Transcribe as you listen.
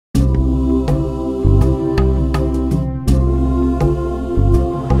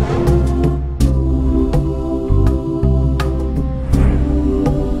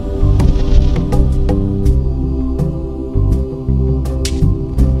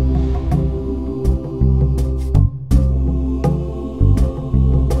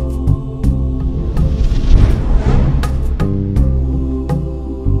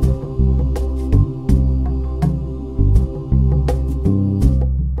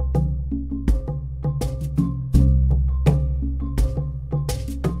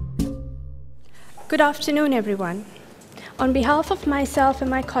Good afternoon, everyone. On behalf of myself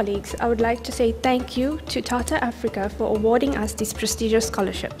and my colleagues, I would like to say thank you to Tata Africa for awarding us these prestigious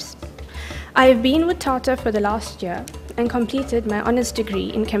scholarships. I have been with Tata for the last year and completed my honours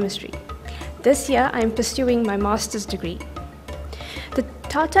degree in chemistry. This year, I am pursuing my master's degree. The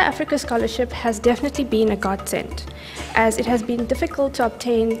Tata Africa Scholarship has definitely been a godsend, as it has been difficult to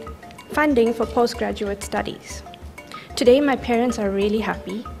obtain funding for postgraduate studies. Today, my parents are really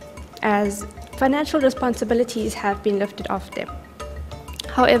happy, as financial responsibilities have been lifted off them.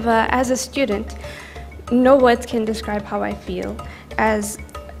 However, as a student, no words can describe how I feel, as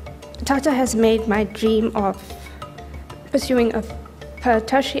Tata has made my dream of pursuing a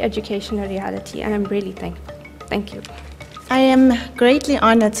tertiary education a reality, and I'm really thankful. Thank you. I am greatly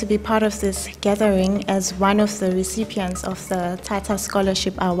honored to be part of this gathering as one of the recipients of the Tata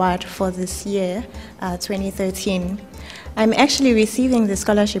Scholarship Award for this year, 2013. I'm actually receiving the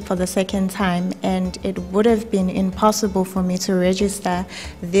scholarship for the second time, and it would have been impossible for me to register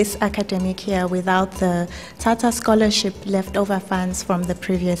this academic year without the Tata Scholarship leftover funds from the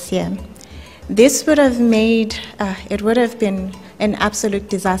previous year. This would have made, it would have been an absolute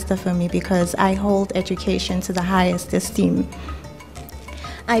disaster for me because I hold education to the highest esteem.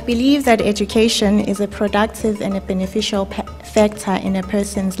 I believe that education is a productive and a beneficial factor in a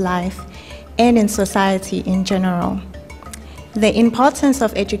person's life and in society in general. The importance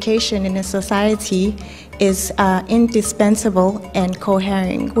of education in a society is indispensable and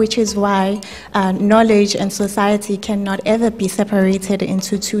coherent, which is why knowledge and society cannot ever be separated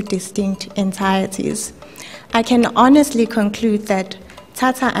into two distinct entities. I can honestly conclude that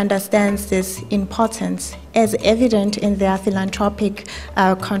Tata understands this importance, as evident in their philanthropic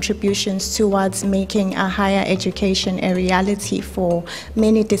contributions towards making a higher education a reality for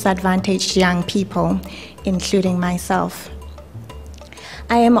many disadvantaged young people, including myself.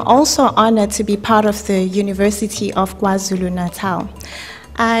 I am also honored to be part of the University of KwaZulu-Natal.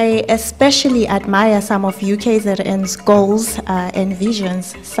 I especially admire some of UKZN's goals and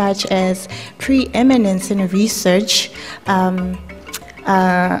visions, such as preeminence in research,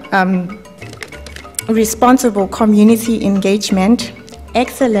 responsible community engagement,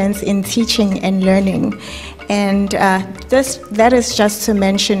 excellence in teaching and learning. And that is just to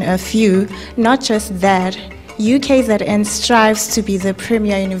mention a few. Not just that, UKZN strives to be the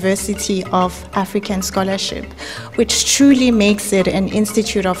premier university of African scholarship, which truly makes it an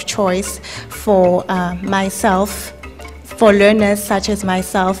institute of choice for myself, for learners such as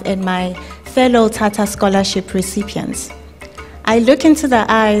myself and my fellow Tata Scholarship recipients. I look into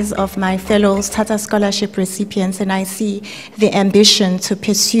the eyes of my fellow Tata Scholarship recipients and I see the ambition to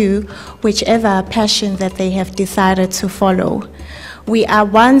pursue whichever passion that they have decided to follow. We are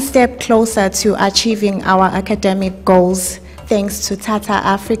one step closer to achieving our academic goals thanks to Tata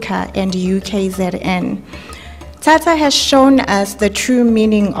Africa and UKZN. Tata has shown us the true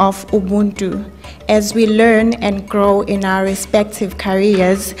meaning of Ubuntu. As we learn and grow in our respective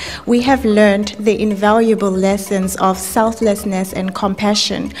careers, we have learned the invaluable lessons of selflessness and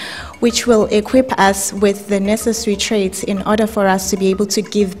compassion, which will equip us with the necessary traits in order for us to be able to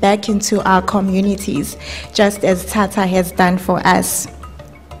give back into our communities, just as Tata has done for us.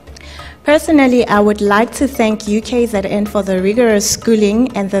 Personally, I would like to thank UKZN for the rigorous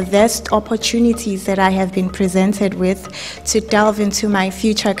schooling and the vast opportunities that I have been presented with to delve into my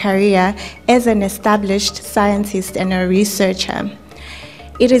future career as an established scientist and a researcher.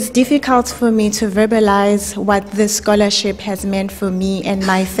 It is difficult for me to verbalize what this scholarship has meant for me and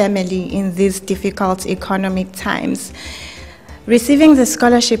my family in these difficult economic times. Receiving the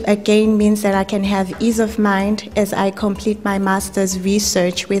scholarship again means that I can have ease of mind as I complete my master's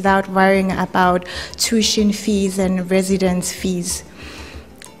research without worrying about tuition fees and residence fees.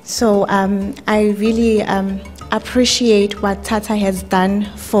 So I really appreciate what Tata has done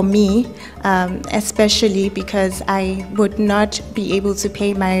for me, especially because I would not be able to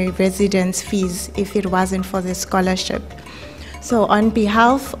pay my residence fees if it wasn't for the scholarship. So on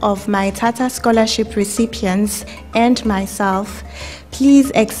behalf of my Tata Scholarship recipients and myself,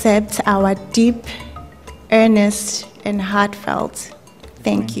 please accept our deep, earnest, and heartfelt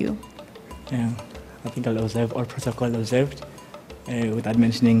thank you. Yeah, I think I'll observe all protocol observed without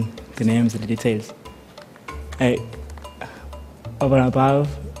mentioning the names and the details. Over and above,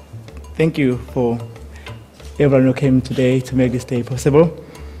 thank you for everyone who came today to make this day possible.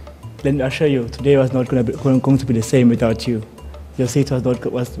 Let me assure you, today was not going to be the same without you. Your seat was going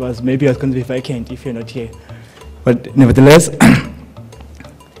to be vacant if you're not here. But nevertheless,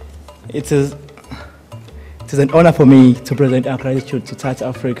 it is an honor for me to present our gratitude to Tata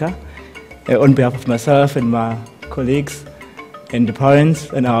Africa on behalf of myself and my colleagues and the parents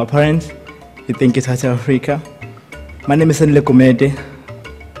and our parents. Thank you, Tata Africa. My name is Senle Kumede.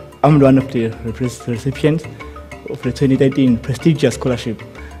 I'm one of the recipients of the 2013 prestigious scholarship.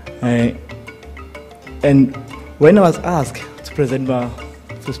 And when I was asked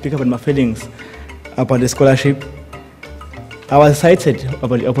to speak about my feelings about the scholarship, I was excited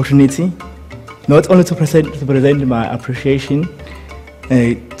about the opportunity, not only to present my appreciation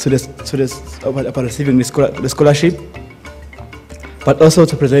about receiving the scholarship, but also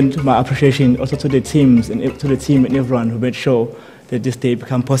to present my appreciation also to the team and everyone who made sure that this day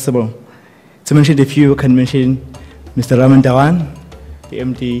become possible. To mention a few, I can mention Mr. Raman Dawan, the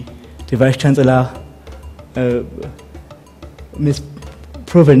MD, the Vice Chancellor, Ms.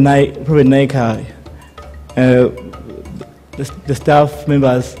 Proven Naika, the staff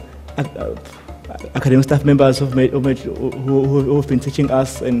members, academic staff members who've been teaching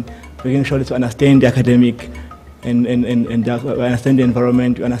us and making sure to understand the academic and understand the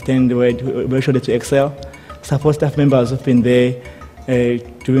environment, understand the way to make sure to excel. Support staff members who've been there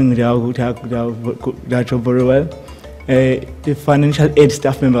doing their job very well. The financial aid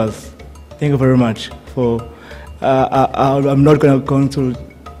staff members, thank you very much for. I'm not going to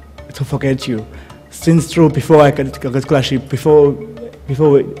forget you. Since before I got the scholarship,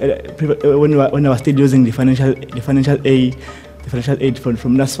 when I was still using the financial aid from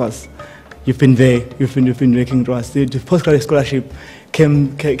NSFAS, you've been there. You've been working to us. The postgraduate scholarship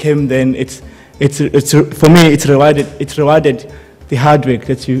came then. For me, it's rewarded the hard work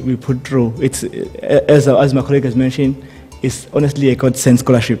that we put through. It's as my colleague has mentioned, it's honestly a godsend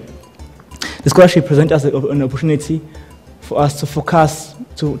scholarship. The scholarship presents us an opportunity for us to focus,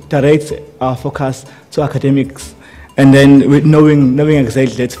 to direct our focus to academics, and then with knowing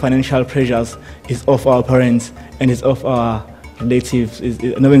exactly that financial pressures is of our parents and is of our relatives,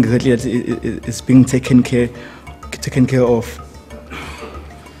 knowing exactly that it's being taken care of.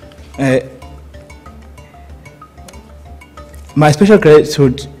 My special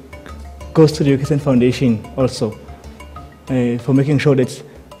gratitude goes to the UKZN Foundation also for making sure that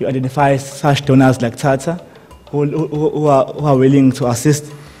you identify such donors like Tata who are willing to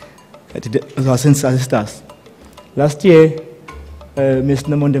assist us. Last year, Ms.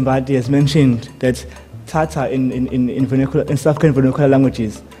 Namondembadi has mentioned that Tata in South African vernacular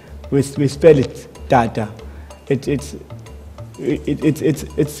languages, we spell it Tata. It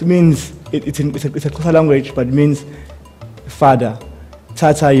means it's a Xhosa language, but it means father.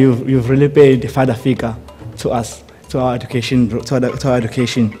 Tata, you've really paid the father figure to us, to our education, to our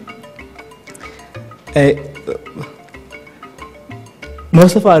education.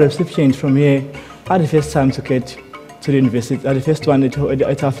 Most of our recipients from here are the first time to get to the university, are the first one at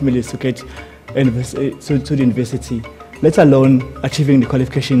our families to get to the university, let alone achieving the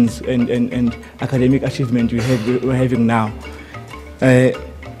qualifications and academic achievement we're having now.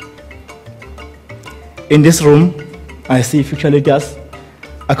 In this room, I see future leaders,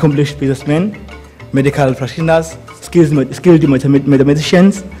 accomplished businessmen, medical practitioners, skilled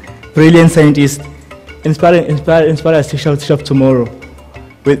mathematicians, brilliant scientists, inspire us to shape tomorrow.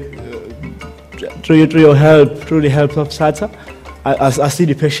 Through your help, through the help of Tata, I see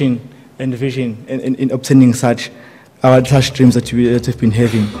the passion and the vision in obtaining such dreams that we've been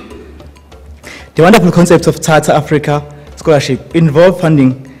having. The wonderful concept of Tata Africa Scholarship involve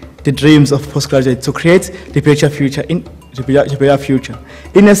funding the dreams of postgraduates to create the better future.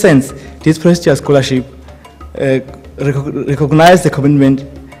 In a sense, this prestigious scholarship recognizes the commitment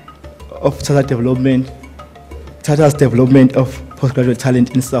of Tata's development of postgraduate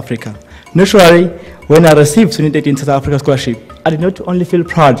talent in South Africa. Naturally, when I received 2013 South Africa Scholarship, I did not only feel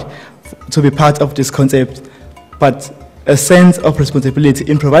proud to be part of this concept, but a sense of responsibility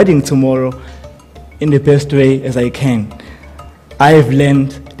in providing tomorrow in the best way as I can. I have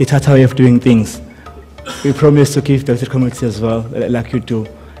learned the Tata way of doing things. We promise to give the community as well, like you do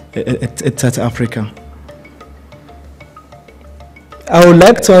at Tata Africa. I would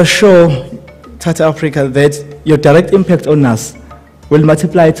like to assure Tata Africa that your direct impact on us will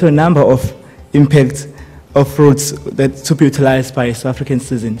multiply to a number of impacts of fruits that to be utilized by South African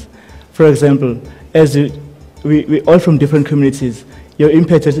citizens. For example, as we all from different communities, the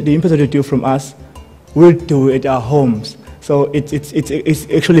impact that you do from us, we'll do at our homes. So it's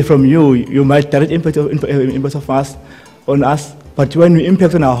actually from you. You might direct impact of us on us, but when we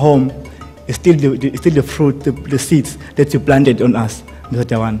impact on our home, it's still the fruit, the seeds that you planted on us, Mr.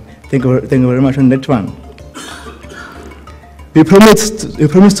 Tawan. Thank you very much on that one. We promise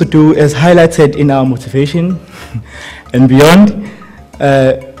to do as highlighted in our motivation and beyond.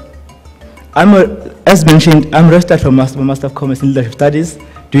 As mentioned, I'm registered for Master of Commerce in Leadership Studies,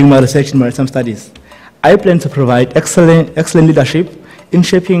 doing my research in maritime studies. I plan to provide excellent leadership in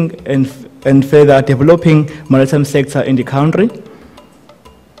shaping and and further developing maritime sector in the country.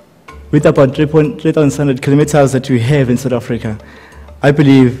 With about 3,700 kilometers that we have in South Africa, I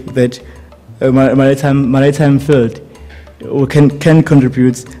believe that maritime field can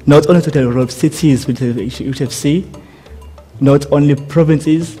contribute not only to the role of cities which have sea, not only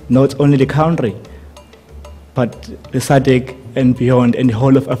provinces, not only the country, but the SADC and beyond, and the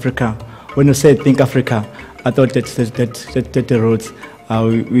whole of Africa. When you say think Africa, I thought that the roads,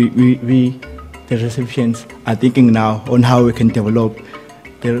 the recipients are thinking now on how we can develop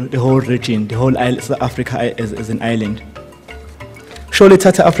the whole region, the whole island, South Africa as an island. Surely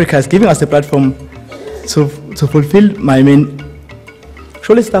Tata Africa is giving us the platform to fulfill my main.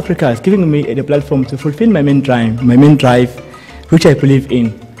 Surely South Africa is giving me the platform to fulfill my main drive, which I believe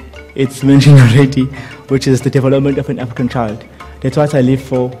in. It's mentioned already, which is the development of an African child. That's what I live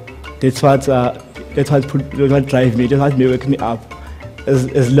for. That's what drives me. That's what wakes me up.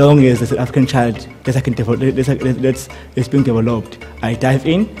 As long as there's an African child that I can develop, that's being developed, I dive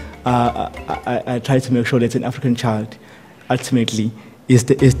in. I try to make sure that an African child ultimately is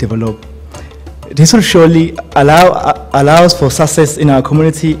developed. This will surely allows for success in our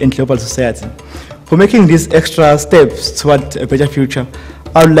community and global society. For making these extra steps toward a better future,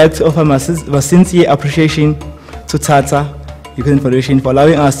 I would like to offer my sincere appreciation to Tata UKZN Foundation for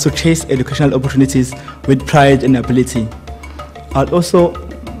allowing us to chase educational opportunities with pride and ability. I'd also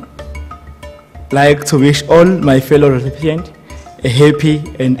like to wish all my fellow recipients a happy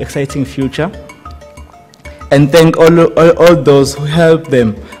and exciting future, and thank all those who helped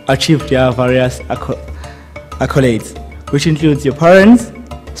them achieve their various accolades, which includes your parents,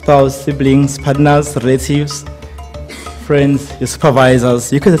 spouse, siblings, partners, relatives, friends, your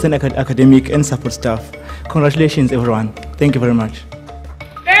supervisors, UKZN academic and support staff. Congratulations, everyone. Thank you very much.